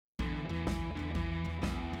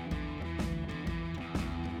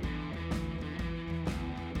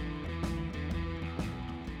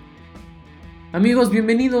Amigos,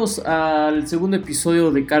 bienvenidos al segundo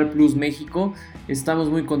episodio de Car Plus México. Estamos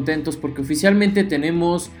muy contentos porque oficialmente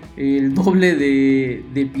tenemos el doble de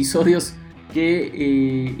episodios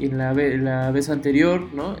que en la vez anterior,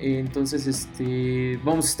 ¿no? Entonces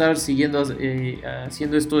vamos a estar siguiendo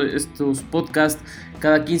haciendo estos podcasts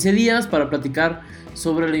cada 15 días para platicar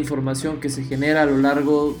sobre la información que se genera a lo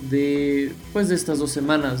largo de estas 2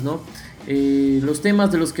 semanas, ¿no? Los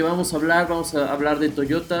temas de los que vamos a hablar de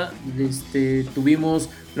Toyota. Tuvimos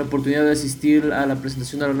la oportunidad de asistir a la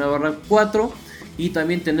presentación de la nueva RAV4 y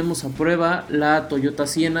también tenemos a prueba la Toyota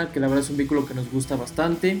Sienna, que la verdad es un vehículo que nos gusta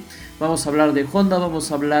bastante. Vamos a hablar de Honda,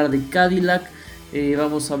 vamos a hablar de Cadillac,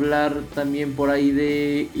 vamos a hablar también por ahí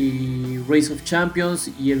de Race of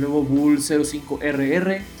Champions y el nuevo Vuhl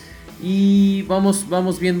 05RR. Y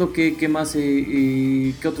vamos viendo qué más,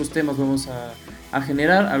 qué otros temas vamos a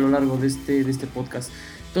generar a lo largo de este podcast.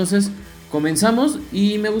 Entonces comenzamos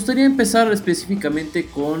y me gustaría empezar específicamente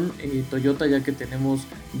con Toyota, ya que tenemos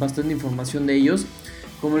bastante información de ellos.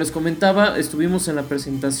 Como les comentaba, estuvimos en la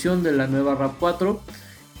presentación de la nueva RAV4,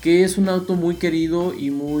 que es un auto muy querido y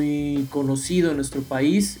muy conocido en nuestro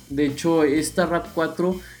país. De hecho, esta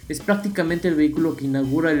RAV4 es prácticamente el vehículo que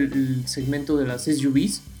inaugura el segmento de las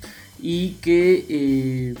SUVs y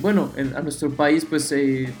que a nuestro país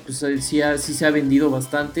sí se ha vendido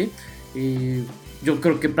bastante. Yo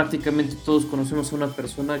creo que prácticamente todos conocemos a una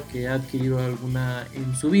persona que ha adquirido alguna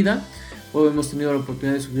en su vida o hemos tenido la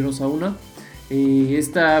oportunidad de subirnos a una.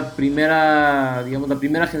 La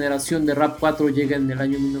primera generación de RAV4 llega en el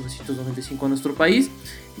año 1995 a nuestro país,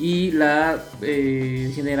 y la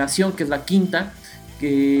generación, que es la quinta,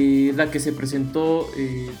 que es la que se presentó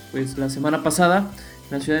la semana pasada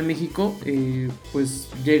en la Ciudad de México,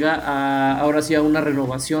 llega ahora sí a una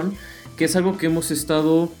renovación, que es algo que hemos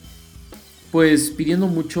estado pidiendo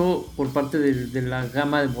mucho por parte de la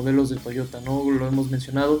gama de modelos de Toyota, ¿no? Lo hemos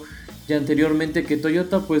mencionado ya anteriormente, que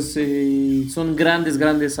Toyota son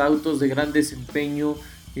grandes autos de gran desempeño,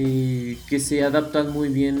 que se adaptan muy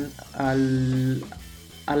bien a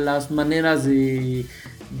las maneras de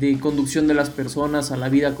conducción de las personas, a la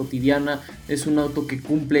vida cotidiana. Es un auto que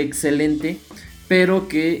cumple excelente, pero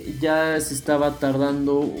que ya se estaba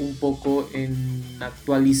tardando un poco en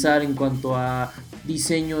actualizar en cuanto a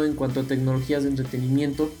diseño, en cuanto a tecnologías de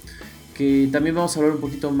entretenimiento, que también vamos a hablar un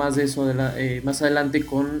poquito más de eso más adelante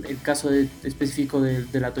con el caso específico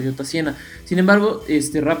de la Toyota Sienna. Sin embargo,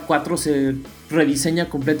 RAV4 se rediseña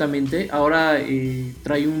completamente. Ahora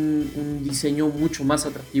trae un diseño mucho más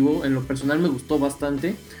atractivo. En lo personal me gustó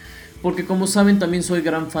bastante, porque como saben, también soy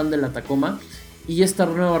gran fan de la Tacoma, y esta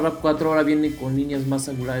nueva RAV4 ahora viene con líneas más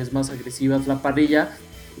angulares, más agresivas. La parrilla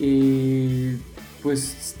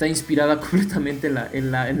está inspirada completamente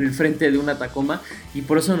en el frente de una Tacoma, y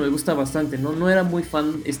por eso me gusta bastante. No era muy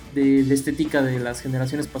fan de la estética de las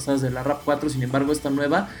generaciones pasadas de la RAV4. Sin embargo, esta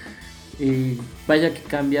nueva vaya que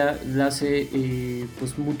cambia, la hace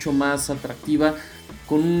mucho más atractiva,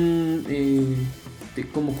 con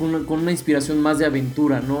una inspiración más de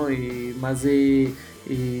aventura, ¿no? Más de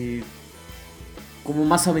como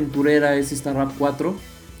más aventurera es esta RAV4.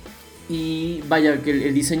 Y vaya que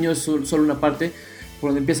el diseño es solo una parte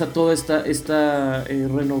por donde empieza toda esta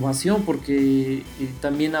renovación, porque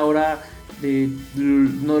también ahora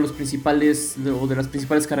uno de los principales o de las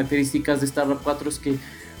principales características de esta RAV4 es que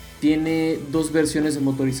tiene dos versiones de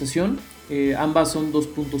motorización. Ambas son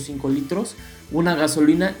 2.5 litros, una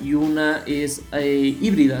gasolina y una es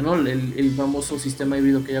híbrida, ¿no? El famoso sistema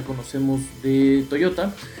híbrido que ya conocemos de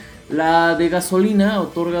Toyota. La de gasolina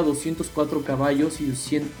otorga 204 caballos y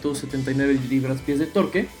 179 libras-pies de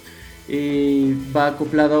torque. Va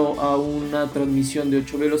acoplado a una transmisión de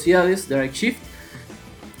 8 velocidades, Direct Shift,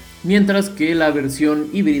 mientras que la versión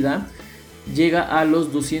híbrida llega a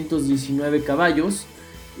los 219 caballos,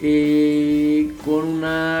 con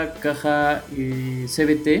una caja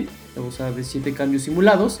CVT, o sea, de 7 cambios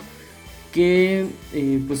simulados, que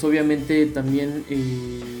obviamente también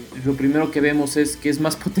lo primero que vemos es que es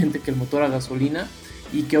más potente que el motor a gasolina,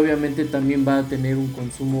 y que obviamente también va a tener un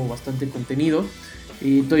consumo bastante contenido.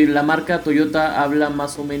 La marca Toyota habla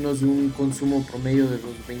más o menos de un consumo promedio de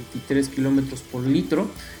los 23 kilómetros por litro,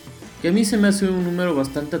 que a mí se me hace un número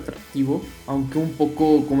bastante atractivo, aunque un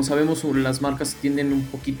poco, como sabemos, las marcas tienden un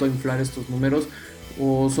poquito a inflar estos números,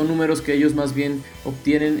 o son números que ellos más bien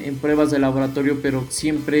obtienen en pruebas de laboratorio, pero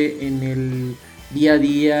siempre en el día a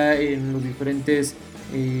día, en los diferentes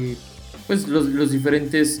los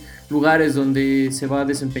diferentes lugares donde se va a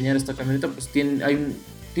desempeñar esta camioneta, tiene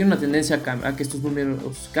una tendencia a que estos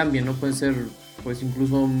números cambien, ¿no? Pueden ser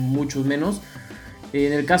incluso muchos menos.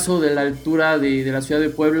 En el caso de la altura de la ciudad de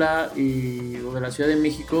Puebla o de la Ciudad de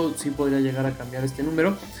México, sí podría llegar a cambiar este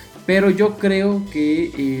número. Pero yo creo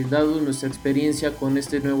que dado nuestra experiencia con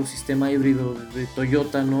este nuevo sistema híbrido de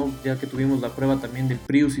Toyota, ¿no? Ya que tuvimos la prueba también del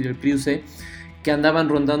Prius y del Prius C, que andaban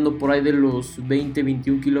rondando por ahí de los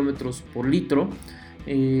 20-21 kilómetros por litro,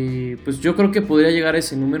 pues yo creo que podría llegar a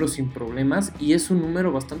ese número sin problemas, y es un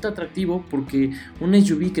número bastante atractivo porque un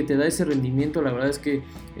SUV que te da ese rendimiento, la verdad es que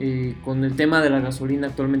con el tema de la gasolina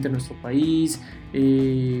actualmente en nuestro país,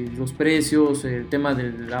 los precios, el tema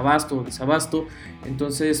del abasto o desabasto,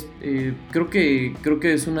 entonces creo que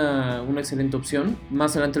es una excelente opción.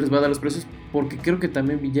 Más adelante les voy a dar los precios porque creo que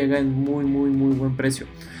también llega en muy buen precio.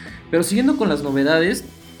 Pero siguiendo con las novedades,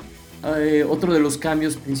 otro de los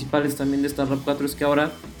cambios principales también de esta RAV4 es que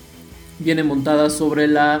ahora viene montada sobre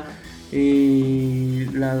la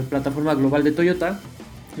plataforma global de Toyota,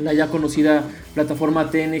 la ya conocida plataforma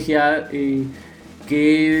TNGA,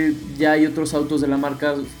 que ya hay otros autos de la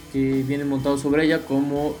marca que vienen montados sobre ella,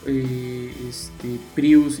 como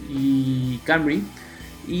Prius y Camry,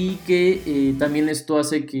 y que también esto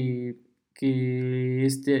hace que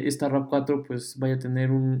esta RAV4 pues vaya a tener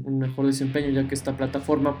un mejor desempeño, ya que esta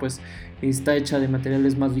plataforma pues está hecha de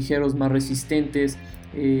materiales más ligeros, más resistentes,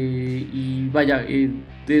 y vaya,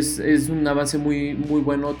 es un avance muy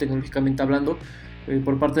bueno tecnológicamente hablando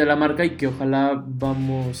por parte de la marca, y que ojalá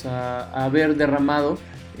vamos a ver derramado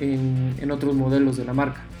en otros modelos de la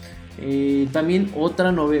marca. También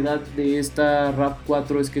otra novedad de esta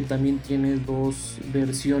RAV4 es que también tiene dos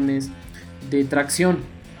versiones de tracción.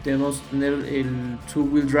 Tenemos que tener el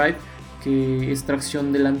two-wheel drive, que es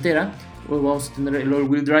tracción delantera, o vamos a tener el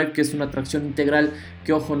all-wheel drive, que es una tracción integral,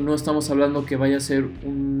 que ojo, no estamos hablando que vaya a ser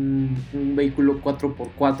un vehículo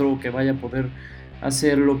 4x4 o que vaya a poder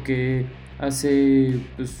hacer lo que hace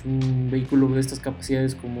pues, un vehículo de estas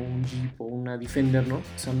capacidades como un Jeep o una Defender, ¿no? O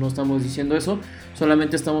sea, no estamos diciendo eso,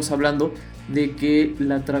 solamente estamos hablando de que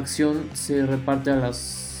la tracción se reparte a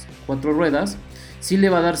las 4 ruedas. Sí le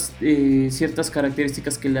va a dar ciertas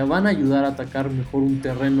características que le van a ayudar a atacar mejor un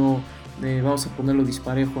terreno, vamos a ponerlo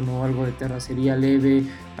disparejo, ¿no? Algo de terracería leve,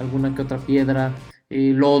 alguna que otra piedra,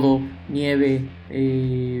 lodo, nieve,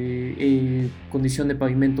 condición de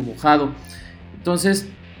pavimento mojado. Entonces,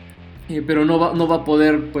 pero no va a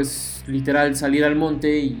poder, pues, literal salir al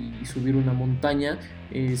monte y subir una montaña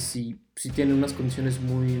si tiene unas condiciones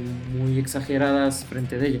muy exageradas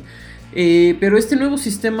frente de ella. Pero este nuevo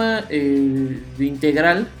sistema de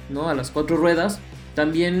integral, ¿no? A las 4 ruedas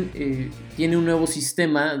también tiene un nuevo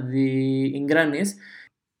sistema de engranes,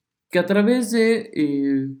 que a través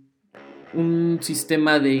de un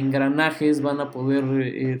sistema de engranajes van a poder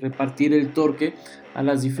repartir el torque a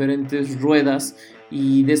las diferentes ruedas,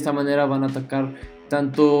 y de esta manera van a atacar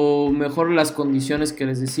tanto mejor las condiciones que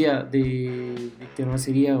les decía de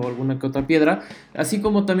terracería o alguna que otra piedra, así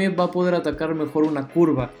como también va a poder atacar mejor una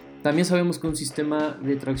curva. También sabemos que un sistema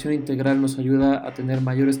de tracción integral nos ayuda a tener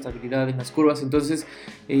mayor estabilidad en las curvas. Entonces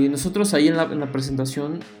nosotros ahí en la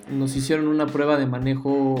presentación nos hicieron una prueba de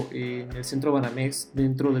manejo en el centro Banamex,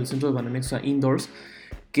 dentro del centro de Banamex, o sea, indoors,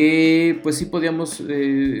 que pues sí podíamos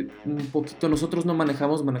un poquito, nosotros no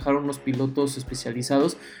manejaron unos pilotos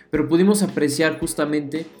especializados, pero pudimos apreciar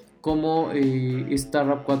justamente cómo esta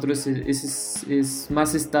RAV4 es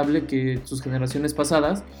más estable que sus generaciones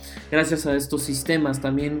pasadas gracias a estos sistemas.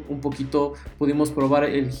 También un poquito pudimos probar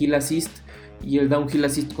el Hill Assist y el Downhill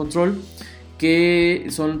Assist Control, que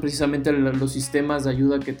son precisamente los sistemas de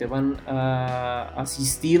ayuda que te van a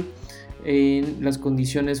asistir en las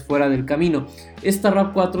condiciones fuera del camino. Esta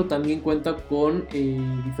RAV4 también cuenta con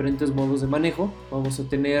diferentes modos de manejo. Vamos a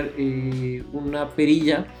tener una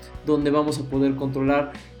perilla donde vamos a poder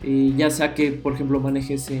controlar ya sea que por ejemplo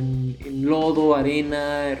manejes en lodo,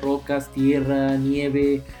 arena, rocas, tierra,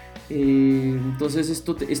 nieve. Entonces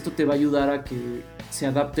esto te va a ayudar a que se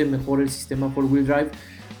adapte mejor el sistema 4-wheel drive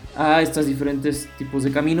a estos diferentes tipos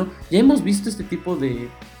de camino. Ya hemos visto este tipo de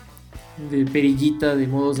perillita de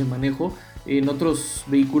modos de manejo en otros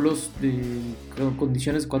vehículos de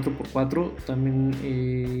condiciones 4x4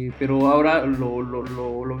 también, pero ahora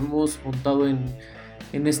lo hemos montado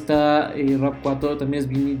en esta RAV4. También es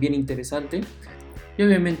bien interesante. Y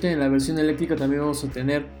obviamente en la versión eléctrica también vamos a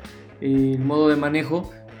tener el modo de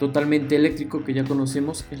manejo totalmente eléctrico que ya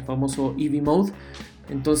conocemos, el famoso EV Mode.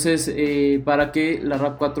 Entonces para que la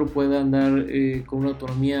RAV4 pueda andar con una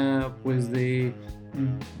autonomía pues de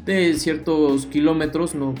ciertos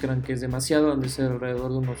kilómetros, no crean que es demasiado, han de ser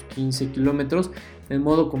alrededor de unos 15 kilómetros en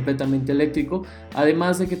modo completamente eléctrico,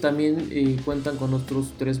 además de que también cuentan con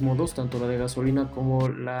otros 3 modos, tanto la de gasolina como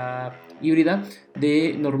la híbrida,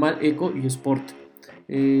 de normal, eco y sport.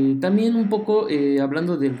 También un poco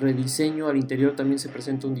hablando del rediseño al interior, también se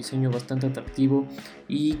presenta un diseño bastante atractivo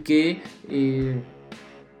y que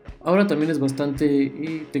ahora también es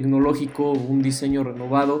bastante tecnológico, un diseño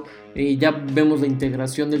renovado. Ya vemos la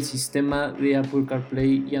integración del sistema de Apple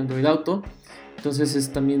CarPlay y Android Auto. Entonces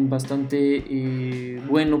es también bastante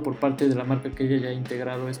bueno por parte de la marca que haya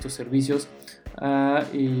integrado estos servicios a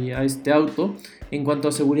este auto. En cuanto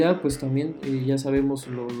a seguridad, pues también ya sabemos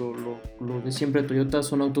lo de siempre. Toyota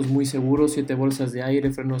son autos muy seguros, 7 bolsas de aire,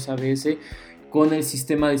 frenos ABS con el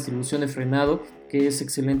sistema de distribución de frenado, que es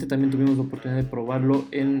excelente. También tuvimos la oportunidad de probarlo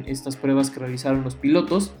en estas pruebas que realizaron los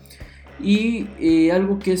pilotos. Y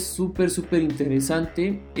algo que es súper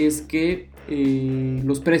interesante es que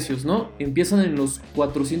los precios, ¿no? Empiezan en los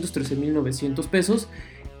 413,900 pesos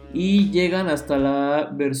y llegan hasta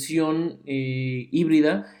la versión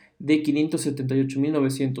híbrida de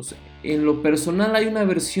 578,900. En lo personal hay una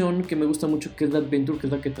versión que me gusta mucho, que es la Adventure, que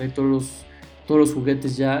es la que trae todos los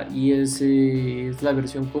juguetes ya, y es la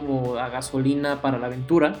versión como a gasolina para la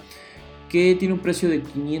aventura, que tiene un precio de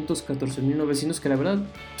 514,900, que la verdad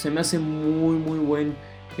se me hace muy buen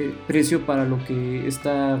precio para lo que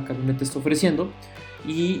esta camioneta está ofreciendo.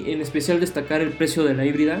 Y en especial destacar el precio de la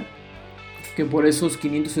híbrida, que por esos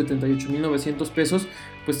 578,900 pesos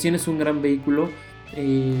pues tienes un gran vehículo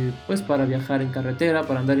pues para viajar en carretera,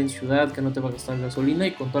 para andar en ciudad, que no te va a gastar gasolina,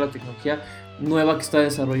 y con toda la tecnología nueva que está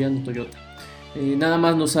desarrollando Toyota. Nada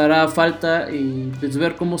más nos hará falta pues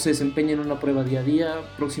ver cómo se desempeña en una prueba día a día.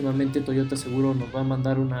 Próximamente Toyota seguro nos va a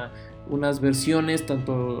mandar unas versiones,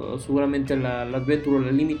 tanto seguramente la Adventure o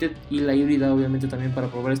la Limited, y la híbrida obviamente también, para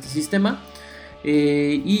probar este sistema.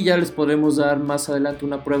 Y ya les podremos dar más adelante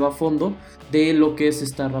una prueba a fondo de lo que es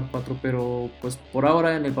esta RAV4, pero pues por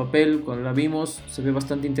ahora en el papel, cuando la vimos, se ve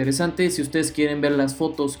bastante interesante. Si ustedes quieren ver las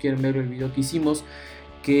fotos, quieren ver el video que hicimos,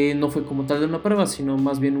 que no fue como tal de una prueba, sino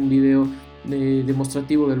más bien un video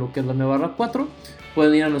demostrativo de lo que es la nueva RAV4,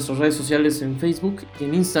 pueden ir a nuestras redes sociales en Facebook,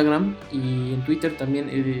 en Instagram y en Twitter. También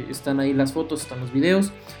están ahí las fotos, están los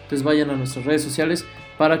videos. Entonces vayan a nuestras redes sociales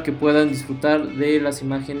para que puedan disfrutar de las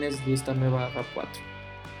imágenes de esta nueva RAV4.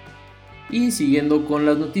 Y siguiendo con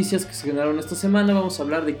las noticias que se generaron esta semana, vamos a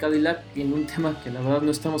hablar de Cadillac, en un tema que la verdad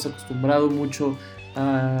no estamos acostumbrados mucho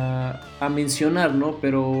a mencionar, ¿no?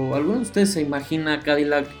 Pero ¿alguno de ustedes se imagina a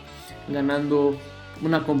Cadillac ganando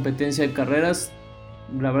una competencia de carreras?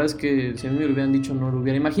 La verdad es que si a mí me lo hubieran dicho no lo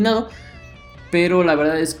hubiera imaginado, pero la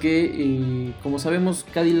verdad es que como sabemos,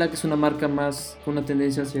 Cadillac es una marca más con una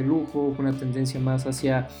tendencia hacia el lujo, con una tendencia más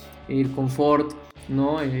hacia el confort,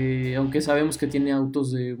 ¿no? Aunque sabemos que tiene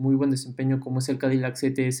autos de muy buen desempeño, como es el Cadillac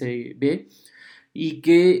CTS-V, y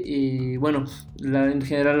que bueno, en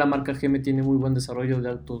general la marca GM tiene muy buen desarrollo de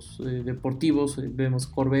autos deportivos. Vemos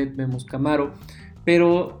Corvette, vemos Camaro,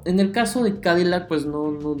 pero en el caso de Cadillac pues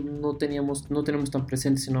no tenemos tan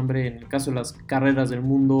presente ese nombre en el caso de las carreras del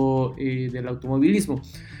mundo del automovilismo.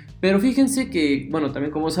 Pero fíjense que, bueno,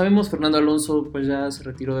 también como sabemos, Fernando Alonso pues ya se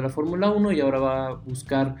retiró de la Fórmula 1 y ahora va a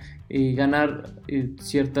buscar ganar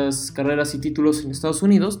ciertas carreras y títulos en Estados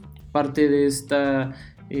Unidos. Parte de esta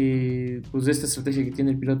estrategia que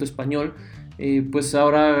tiene el piloto español, pues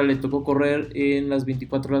ahora le tocó correr en las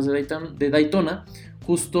 24 horas de Daytona,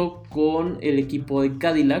 justo con el equipo de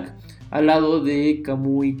Cadillac, al lado de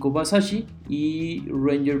Kamui Kobayashi y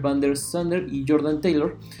Ranger Van der Sander y Jordan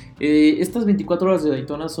Taylor. Estas 24 horas de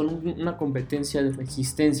Daytona son una competencia de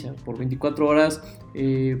resistencia. Por 24 horas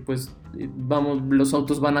los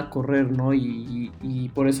autos van a correr, ¿no?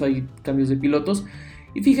 Y por eso hay cambios de pilotos.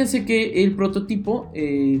 Y fíjense que el prototipo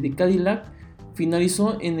de Cadillac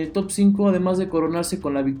finalizó en el top 5, además de coronarse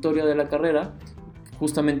con la victoria de la carrera,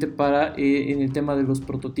 justamente en el tema de los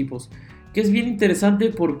prototipos, que es bien interesante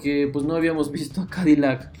porque pues no habíamos visto a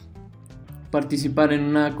Cadillac participar en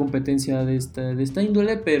una competencia de esta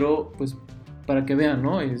índole, pero pues para que vean,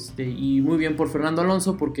 ¿no? Y muy bien por Fernando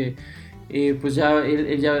Alonso, porque pues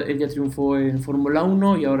él ya triunfó en Fórmula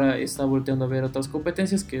 1 y ahora está volteando a ver otras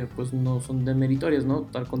competencias que pues no son demeritorias, ¿no?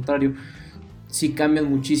 Al contrario, sí cambian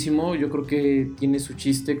muchísimo. Yo creo que tiene su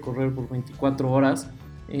chiste correr por 24 horas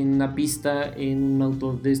en una pista, en un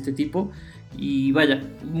auto de este tipo. Y vaya,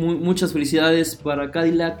 muchas felicidades para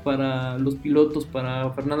Cadillac, para los pilotos, para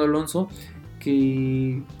Fernando Alonso,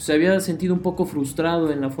 que se había sentido un poco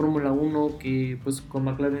frustrado en la Fórmula 1, que pues con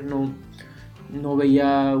McLaren no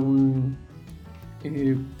veía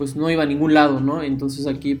pues no iba a ningún lado, ¿no? Entonces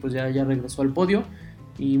aquí pues ya regresó al podio,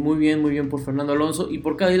 y muy bien por Fernando Alonso y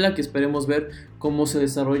por Cadillac, que esperemos ver cómo se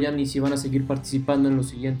desarrollan y si van a seguir participando en las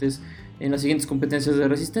siguientes competencias de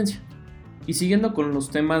resistencia. Y siguiendo con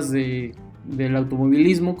los temas de del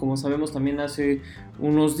automovilismo. Como sabemos, también hace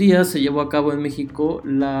unos días se llevó a cabo en México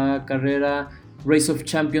la carrera Race of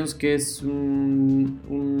Champions, que es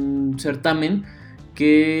un certamen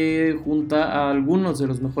que junta a algunos de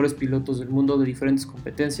los mejores pilotos del mundo de diferentes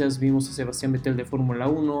competencias. Vimos a Sebastián Vettel de Fórmula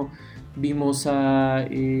 1, vimos a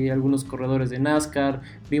algunos corredores de NASCAR,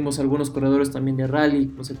 vimos a algunos corredores también de rally,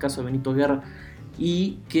 pues el caso de Benito Guerra.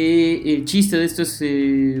 Y que el chiste de esto es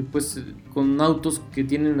pues con autos que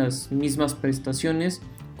tienen las mismas prestaciones,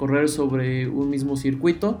 correr sobre un mismo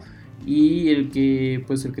circuito, y el que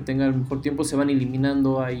tenga el mejor tiempo se van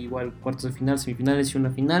eliminando. Hay igual cuartos de final, semifinales y una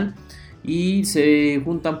final, y se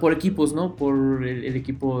juntan por equipos, ¿no? Por el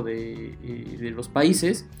equipo de los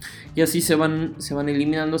países, y así se van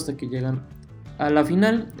eliminando hasta que llegan a la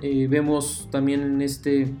final. Vemos también en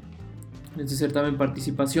este certamen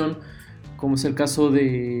participación, como es el caso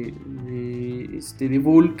de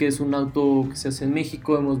Vuhl, que es un auto que se hace en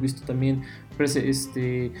México. Hemos visto también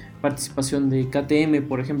participación de KTM,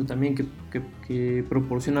 por ejemplo, también que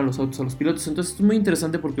proporciona los autos a los pilotos. Entonces es muy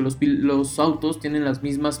interesante porque los autos tienen las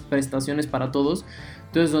mismas prestaciones para todos.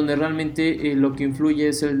 Entonces, donde realmente lo que influye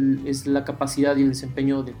es la capacidad y el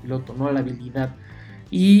desempeño del piloto, ¿no? La habilidad.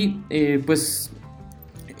 Y pues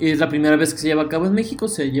es la primera vez que se lleva a cabo en México.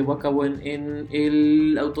 Se llevó a cabo en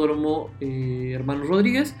el Autódromo Hermanos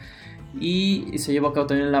Rodríguez, y se llevó a cabo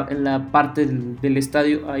también en la parte del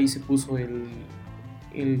estadio. Ahí se puso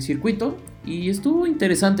el circuito, y estuvo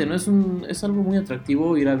interesante, ¿no? Es algo muy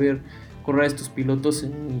atractivo ir a ver correr a estos pilotos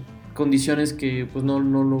en condiciones que pues no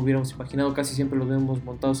lo hubiéramos imaginado. Casi siempre los vemos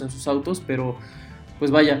montados en sus autos, pero pues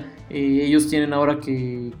vaya, ellos tienen ahora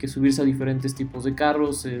que subirse a diferentes tipos de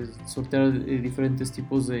carros, sortear diferentes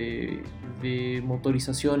tipos de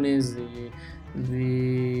motorizaciones,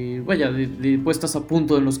 de puestas a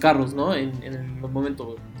punto en los carros, ¿no? En el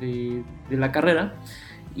momento de la carrera.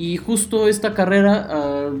 Y justo esta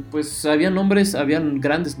carrera, pues habían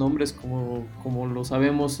grandes nombres, como lo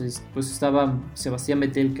sabemos. Pues estaba Sebastián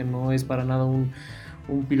Vettel, que no es para nada un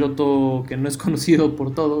piloto que no es conocido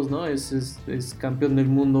por todos, ¿no? Es campeón del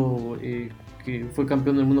mundo, que fue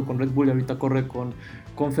campeón del mundo con Red Bull y ahorita corre con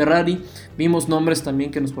Ferrari. Vimos nombres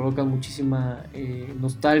también que nos provocan muchísima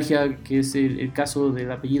nostalgia, que es el caso del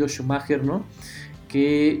apellido Schumacher, ¿no?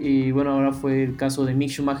 Que bueno, ahora fue el caso de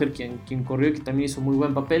Mick Schumacher, quien corrió, que también hizo muy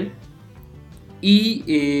buen papel.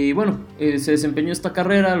 Y bueno, se desempeñó esta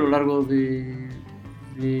carrera a lo largo de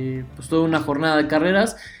pues toda una jornada de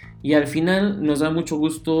carreras. Y al final nos da mucho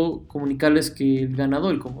gusto comunicarles que el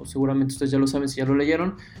ganador, como seguramente ustedes ya lo saben si ya lo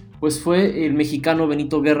leyeron, pues fue el mexicano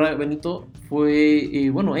Benito Guerra. Benito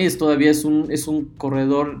fue, todavía es un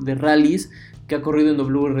corredor de rallies que ha corrido en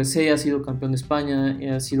WRC, ha sido campeón de España,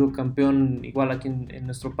 ha sido campeón igual aquí en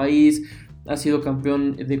nuestro país, ha sido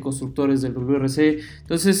campeón de constructores del WRC.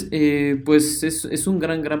 Entonces, pues es un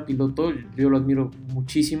gran piloto, yo lo admiro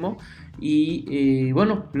muchísimo. Y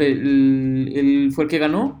bueno, él fue el que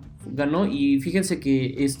ganó, y fíjense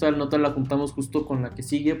que esta nota la juntamos justo con la que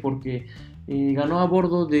sigue, porque ganó a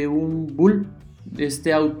bordo de un Vuhl,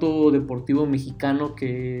 este auto deportivo mexicano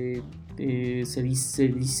que se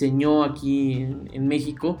diseñó aquí en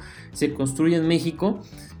México, se construye en México,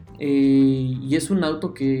 y es un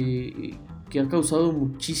auto que ha causado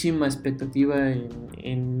muchísima expectativa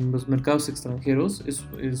en los mercados extranjeros.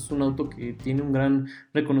 Es un auto que tiene un gran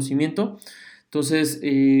reconocimiento. Entonces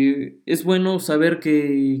es bueno saber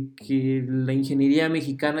que la ingeniería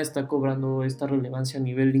mexicana está cobrando esta relevancia a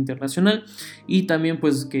nivel internacional, y también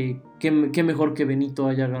pues que mejor que Benito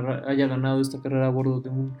haya ganado esta carrera a bordo de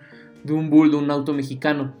un Vuhl, de un auto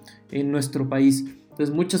mexicano en nuestro país.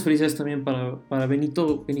 Entonces muchas felicidades también para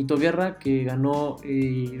Benito Guerra, que ganó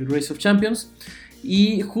Race of Champions.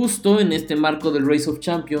 Y justo en este marco del Race of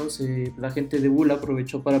Champions, la gente de Vuhl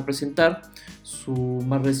aprovechó para presentar su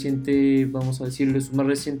más reciente, vamos a decirle, su más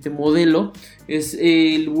reciente modelo. Es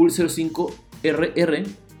el Vuhl 05 RR,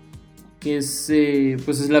 que es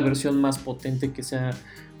la versión más potente que se ha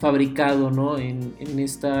fabricado, ¿no? en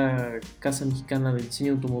esta casa mexicana del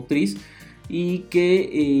diseño automotriz, y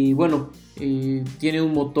que tiene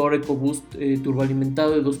un motor EcoBoost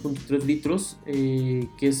turboalimentado de 2.3 litros, que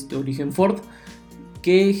es de origen Ford,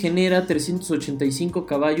 que genera 385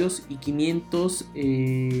 caballos y 500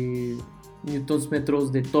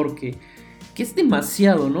 Nm de torque, que es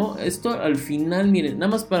demasiado, ¿no? Esto al final, miren, nada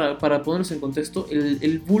más para ponernos en contexto,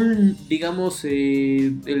 el Vuhl, digamos,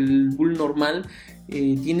 el Vuhl normal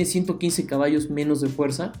tiene 115 caballos menos de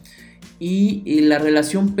fuerza, y la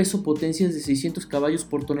relación peso-potencia es de 600 caballos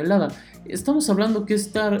por tonelada. Estamos hablando que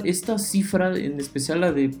esta cifra, en especial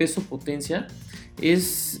la de peso-potencia,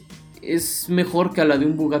 es mejor que a la de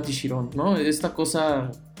un Bugatti Chiron, ¿no? Esta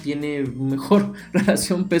cosa tiene mejor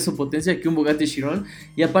relación peso-potencia que un Bugatti Chiron,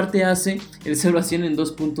 y aparte hace el 0 a 100 en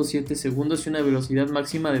 2.7 segundos y una velocidad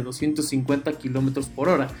máxima de 250 km por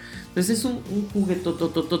hora. Entonces es un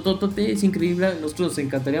juguetototototote, es increíble. A nosotros nos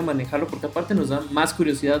encantaría manejarlo porque aparte nos da más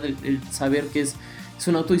curiosidad el saber que es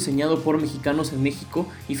un auto diseñado por mexicanos en México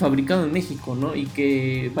y fabricado en México, ¿no? Y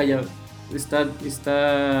que, vaya,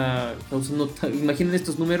 está causando, imaginen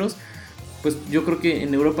estos números, pues yo creo que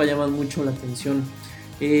en Europa llaman mucho la atención.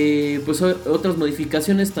 Pues otras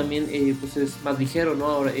modificaciones también, pues es más ligero, ¿no?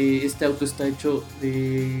 Ahora este auto está hecho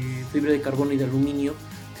de fibra de carbono y de aluminio,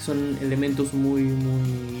 que son elementos muy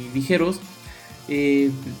ligeros.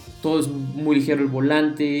 Todo es muy ligero, el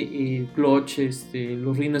volante, clutch,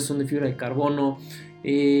 los rines son de fibra de carbono,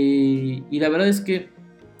 y la verdad es que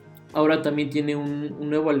ahora también tiene un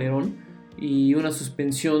nuevo alerón y una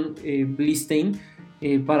suspensión Blistein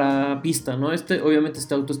para pista, ¿no? Obviamente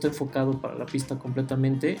este auto está enfocado para la pista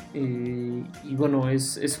completamente, y bueno,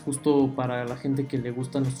 es justo para la gente que le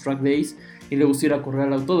gustan los track days y le gusta ir a correr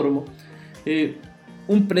al autódromo.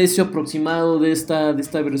 Un precio aproximado de esta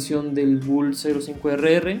versión del Vuhl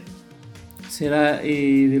 05RR será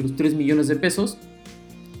de los 3 millones de pesos,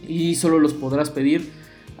 y solo los podrás pedir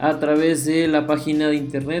a través de la página de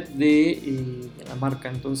internet de la marca.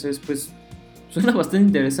 Entonces pues suena bastante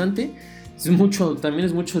interesante. También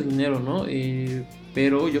es mucho dinero, ¿no?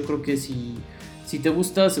 Pero yo creo que si te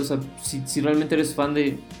gustas, o sea, si realmente eres fan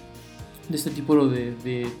de este tipo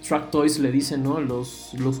de track toys, le dicen, ¿no?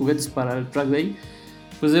 Los juguetes para el track day,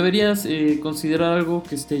 pues deberías considerar algo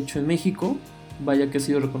que esté hecho en México. Vaya que ha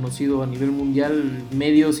sido reconocido a nivel mundial.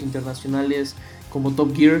 Medios internacionales como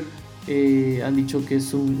Top Gear han dicho que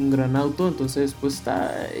es un gran auto. Entonces pues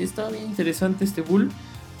está bien interesante este Vuhl,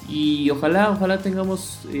 y ojalá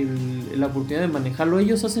tengamos la oportunidad de manejarlo.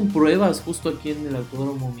 Ellos hacen pruebas justo aquí en el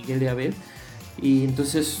Autódromo Miguel de Abed, y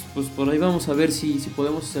entonces pues por ahí vamos a ver si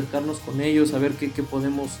podemos acercarnos con ellos, a ver qué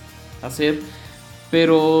podemos hacer.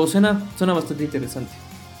 Pero suena bastante interesante.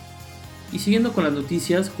 Y siguiendo con las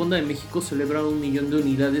noticias, Honda de México celebra 1 millón de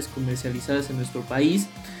unidades comercializadas en nuestro país.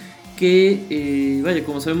 Que, vaya,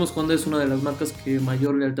 como sabemos, Honda es una de las marcas que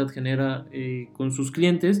mayor lealtad genera con sus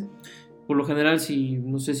clientes. Por lo general,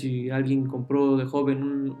 no sé si alguien compró de joven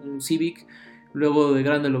un Civic, luego de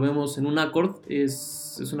grande lo vemos en un Accord,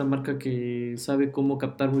 es una marca que sabe cómo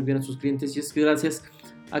captar muy bien a sus clientes, y es gracias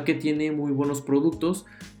a que tiene muy buenos productos,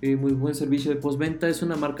 muy buen servicio de postventa. Es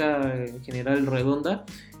una marca en general redonda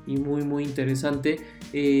y muy interesante.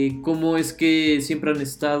 Cómo es que siempre han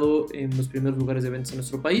estado en los primeros lugares de ventas en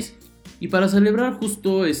nuestro país. Y para celebrar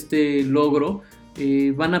justo este logro,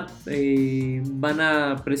 van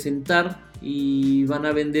a presentar y van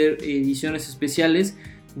a vender ediciones especiales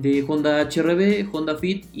de Honda HR-V, Honda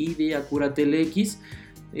Fit y de Acura TLX.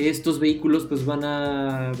 Estos vehículos pues van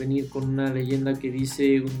a venir con una leyenda que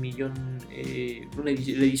dice 1 millón, la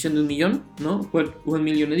edición de 1 millón, ¿no? 1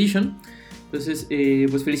 Million Edition. Entonces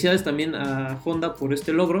pues felicidades también a Honda por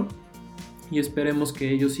este logro, y esperemos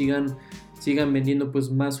que ellos sigan vendiendo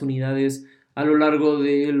pues más unidades a lo largo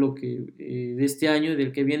de de este año y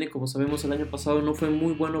del que viene. Como sabemos, el año pasado no fue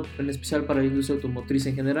muy bueno, en especial para la industria automotriz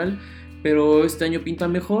en general, pero este año pinta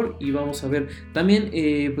mejor y vamos a ver. También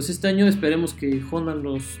pues este año esperemos que Honda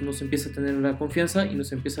nos empiece a tener la confianza y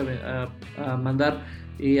nos empiece a mandar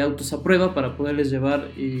autos a prueba para poderles llevar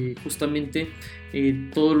justamente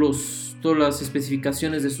todas las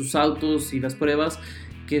especificaciones de sus autos y las pruebas,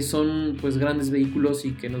 que son pues grandes vehículos,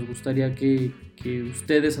 y que nos gustaría que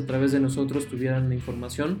ustedes a través de nosotros tuvieran la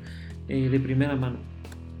información de primera mano.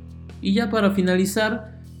 Y ya para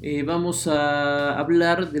finalizar, vamos a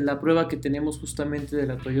hablar de la prueba que tenemos justamente de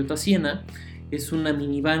la Toyota Sienna. Es una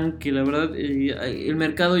minivan que la verdad el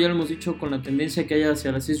mercado, ya lo hemos dicho, con la tendencia que hay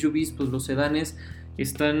hacia las SUVs, pues los sedanes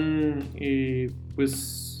están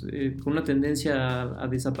con una tendencia a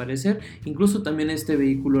desaparecer. Incluso también este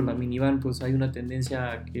vehículo, la minivan, pues hay una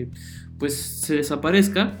tendencia a que pues se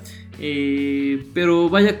desaparezca, pero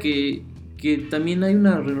vaya que también hay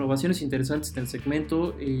unas renovaciones interesantes en el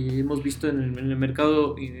segmento. Hemos visto en el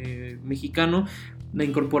mercado mexicano la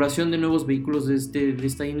incorporación de nuevos vehículos de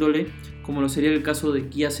esta índole, como lo sería el caso de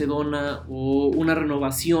Kia Sedona, o una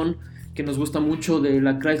renovación que nos gusta mucho de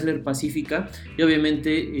la Chrysler Pacifica. Y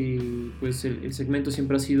obviamente pues el segmento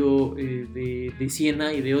siempre ha sido de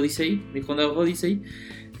Sienna y de Odyssey, de Honda Odyssey,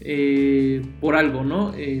 por algo,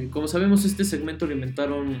 ¿no? Como sabemos, este segmento lo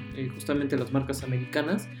inventaron justamente las marcas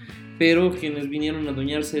americanas, pero quienes vinieron a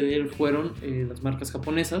adueñarse de él fueron las marcas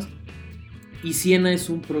japonesas. Y Sienna es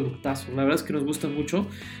un productazo, la verdad es que nos gusta mucho.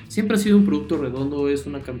 Siempre ha sido un producto redondo, es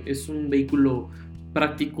un vehículo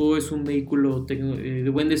práctico, es un vehículo de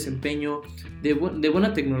buen desempeño, de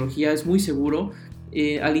buena tecnología, es muy seguro.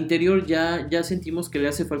 Al interior ya sentimos que le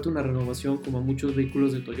hace falta una renovación, como a muchos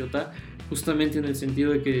vehículos de Toyota, justamente en el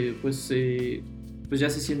sentido de que pues ya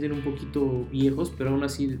se sienten un poquito viejos, pero aún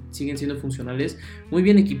así siguen siendo funcionales, muy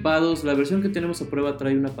bien equipados. La versión que tenemos a prueba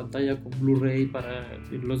trae una pantalla con Blu-ray para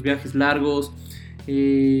los viajes largos,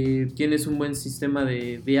 tienes un buen sistema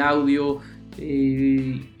de audio,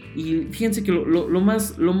 y fíjense que lo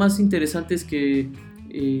más interesante es que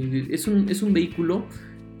es un vehículo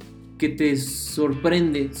que te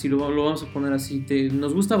sorprende, si lo vamos a poner así.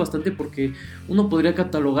 Nos gusta bastante porque uno podría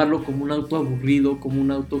catalogarlo como un auto aburrido, como un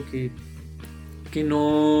auto que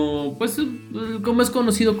no, pues como es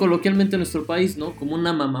conocido coloquialmente en nuestro país, ¿no? Como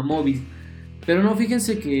una mamamóvil. Pero no,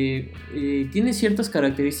 fíjense que tiene ciertas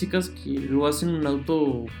características que lo hacen un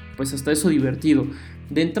auto, pues hasta eso divertido.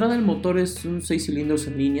 De entrada el motor es un 6 cilindros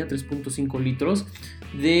en línea, 3.5 litros,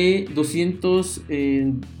 de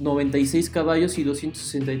 296 caballos y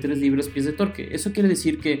 263 libras-pies de torque. Eso quiere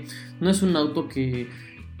decir que no es un auto que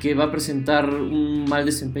va a presentar un mal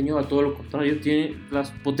desempeño, a todo lo contrario, tiene la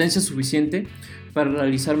potencia suficiente para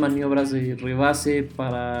realizar maniobras de rebase,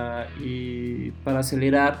 para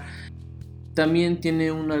acelerar. También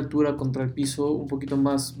tiene una altura contra el piso un poquito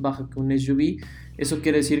más baja que un SUV. Eso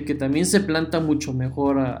quiere decir que también se planta mucho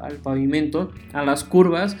mejor al pavimento, a las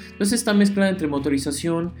curvas. Entonces esta mezcla entre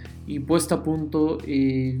motorización y puesta a punto,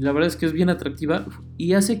 la verdad es que es bien atractiva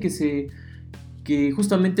y hace que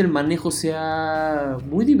justamente el manejo sea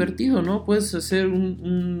muy divertido, ¿no? Puedes hacer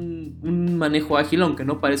un manejo ágil, aunque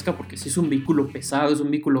no parezca, porque sí es un vehículo pesado, es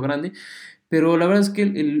un vehículo grande, pero la verdad es que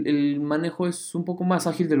el manejo es un poco más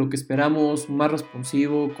ágil de lo que esperamos, más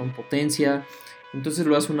responsivo, con potencia. Entonces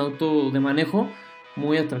lo hace un auto de manejo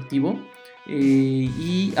muy atractivo,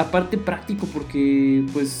 y aparte práctico, porque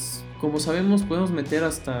pues como sabemos podemos meter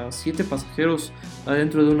hasta 7 pasajeros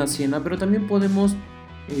adentro de una Sienna, pero también podemos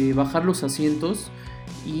bajar los asientos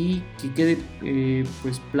y que quede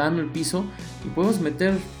pues plano el piso, y podemos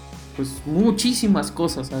meter pues muchísimas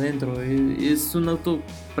cosas adentro. Es un auto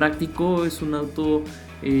práctico, es un auto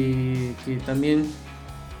que también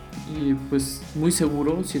pues muy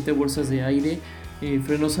seguro, 7 bolsas de aire,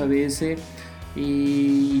 frenos ABS,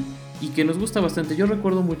 y que nos gusta bastante. Yo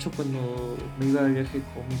recuerdo mucho cuando me iba de viaje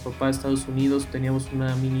con mi papá a Estados Unidos, teníamos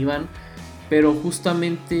una minivan, pero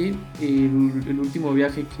justamente el último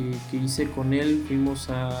viaje que hice con él, fuimos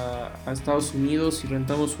a Estados Unidos y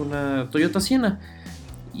rentamos una Toyota Sienna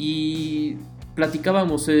y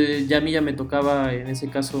platicábamos. Ya a mí ya me tocaba en ese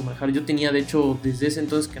caso manejar. Yo tenía de hecho desde ese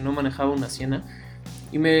entonces que no manejaba una Sienna,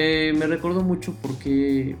 y me recordó mucho por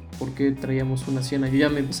qué traíamos una Sienna. Yo ya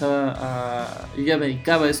me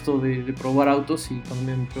dedicaba a esto de probar autos, y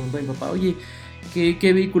cuando me preguntó mi papá, oye,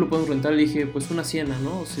 ¿qué vehículo podemos rentar? Le dije, pues una Sienna,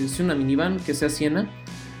 ¿no? O sea, es una minivan que sea Sienna,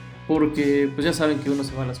 porque pues ya saben que uno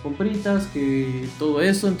se va a las compritas, que todo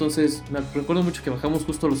eso. Entonces me recuerdo mucho que bajamos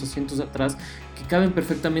justo los asientos de atrás, que caben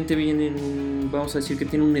perfectamente bien vamos a decir que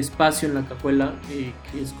tiene un espacio en la cajuela, que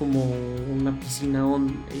es como una piscina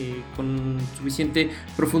con suficiente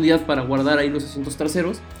profundidad para guardar ahí los asientos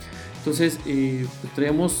traseros. Entonces pues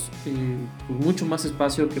traíamos pues mucho más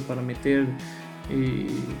espacio que para meter.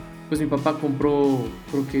 Pues mi papá compró,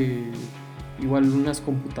 creo que igual unas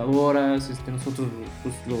computadoras, nosotros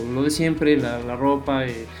pues lo de siempre, la ropa,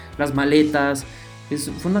 las maletas.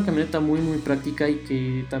 Fue una camioneta muy muy práctica, y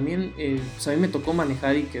que también pues a mí me tocó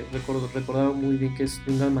manejar, y que recordaba muy bien que es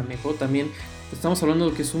de un gran manejo. También estamos hablando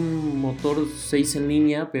de que es un motor 6 en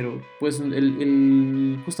línea, pero pues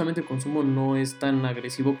justamente el consumo no es tan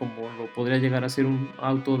agresivo como lo podría llegar a ser un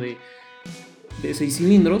auto de 6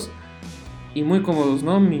 cilindros, y muy cómodos,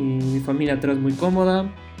 ¿no? Mi familia atrás muy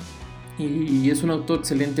cómoda, y es un auto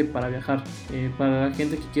excelente para viajar, para la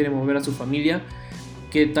gente que quiere mover a su familia,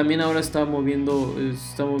 que también ahora está moviendo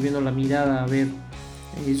la mirada a ver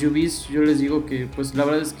SUVs. Yo les digo que pues la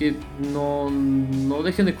verdad es que no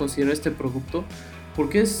dejen de considerar este producto,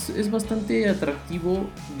 porque es bastante atractivo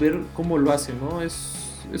ver cómo lo hace, ¿no? Es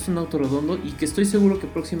un auto redondo, y que estoy seguro que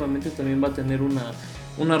próximamente también va a tener una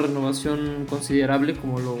renovación considerable,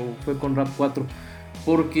 como lo fue con RAV4,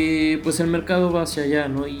 porque pues el mercado va hacia allá,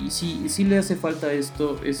 ¿no? Y sí le hace falta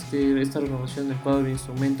esta renovación del cuadro de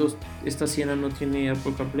instrumentos. Esta Sienna no tiene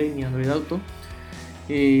Apple CarPlay ni Android Auto,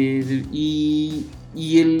 en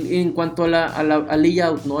cuanto al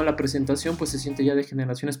layout, ¿no? A la presentación, pues se siente ya de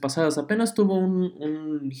generaciones pasadas. Apenas tuvo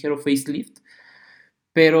un ligero facelift,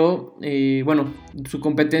 pero bueno, su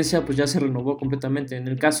competencia pues ya se renovó completamente. En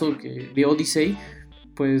el caso de Odyssey,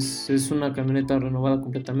 pues es una camioneta renovada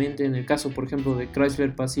completamente. En el caso, por ejemplo, de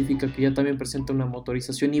Chrysler Pacifica, que ya también presenta una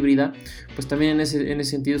motorización híbrida, pues también en ese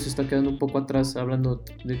sentido se está quedando un poco atrás hablando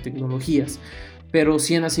de tecnologías. Pero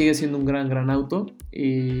Sienna sigue siendo un gran auto,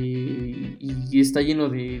 y está lleno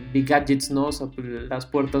de gadgets, ¿no? O sea, las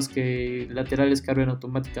puertas laterales que abren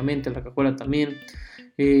automáticamente, la cajuela también.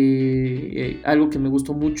 Algo que me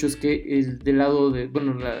gustó mucho es que del lado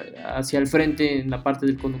hacia el frente, en la parte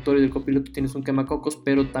del conductor y del copiloto, tienes un quemacocos,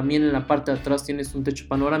 pero también en la parte de atrás tienes un techo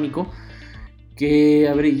panorámico que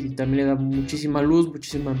abre y también le da muchísima luz,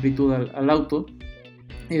 muchísima amplitud al auto.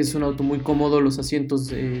 Es un auto muy cómodo. Los asientos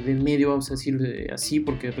del medio, vamos a decir así,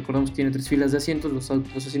 porque recordamos que tiene 3 filas de asientos. Los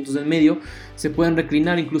asientos del medio se pueden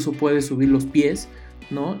reclinar, incluso puedes subir los pies,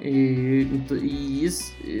 ¿no? Y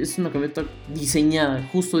es una camioneta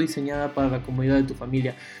justo diseñada para la comodidad de tu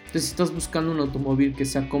familia. Entonces, si estás buscando un automóvil que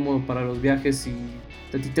sea cómodo para los viajes y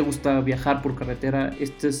a ti te gusta viajar por carretera,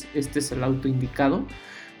 este es el auto indicado.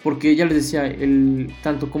 Porque ya les decía,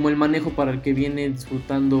 tanto como el manejo para el que viene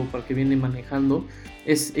disfrutando, para el que viene manejando,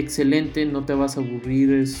 es excelente, no te vas a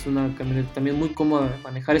aburrir. Es una camioneta también muy cómoda de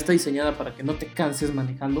manejar, está diseñada para que no te canses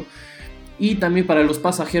manejando. Y también para los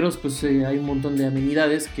pasajeros, pues hay un montón de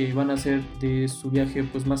amenidades que van a hacer de su viaje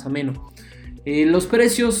pues más ameno. Los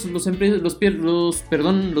precios empiezan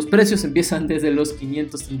desde los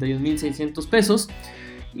 531,600 pesos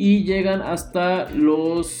y llegan hasta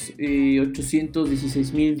los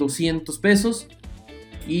 816,200 pesos.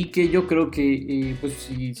 Y que yo creo que pues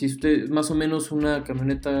si usted, más o menos una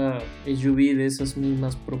camioneta SUV de esas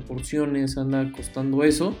mismas proporciones anda costando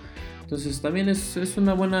eso, entonces también es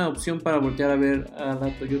una buena opción para voltear a ver a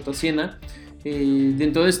la Toyota Sienna.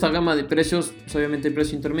 Dentro de esta gama de precios, pues obviamente hay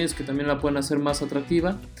precios intermedios que también la pueden hacer más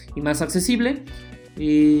atractiva y más accesible.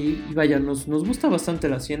 Y vaya, nos gusta bastante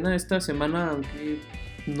la Sienna. Esta semana, aunque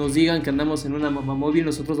nos digan que andamos en una mamamóvil,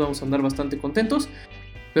 nosotros vamos a andar bastante contentos.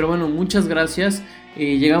 Pero bueno, muchas gracias.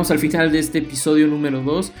 Llegamos al final de este episodio número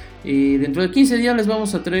 2. Dentro de 15 días les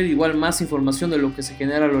vamos a traer igual más información de lo que se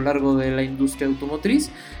genera a lo largo de la industria automotriz.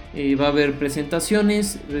 Va a haber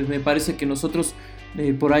presentaciones. Me parece que nosotros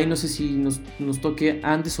por ahí, no sé si nos toque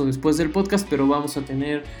antes o después del podcast, pero vamos a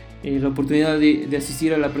tener la oportunidad de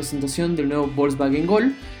asistir a la presentación del nuevo Volkswagen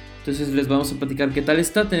Gol. Entonces les vamos a platicar qué tal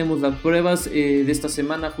está. Tenemos las pruebas de esta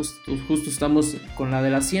semana. Justo estamos con la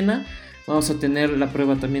de la Sienna. Vamos a tener la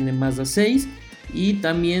prueba también de Mazda 6 y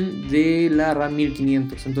también de la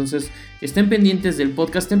RAV4. Entonces estén pendientes del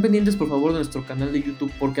podcast, estén pendientes por favor de nuestro canal de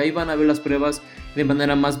YouTube, porque ahí van a ver las pruebas de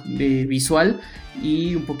manera más visual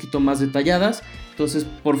y un poquito más detalladas. Entonces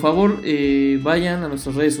por favor vayan a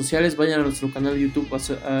nuestras redes sociales, vayan a nuestro canal de YouTube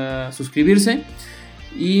a suscribirse,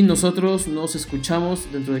 y nosotros nos escuchamos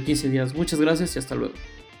dentro de 15 días. Muchas gracias y hasta luego.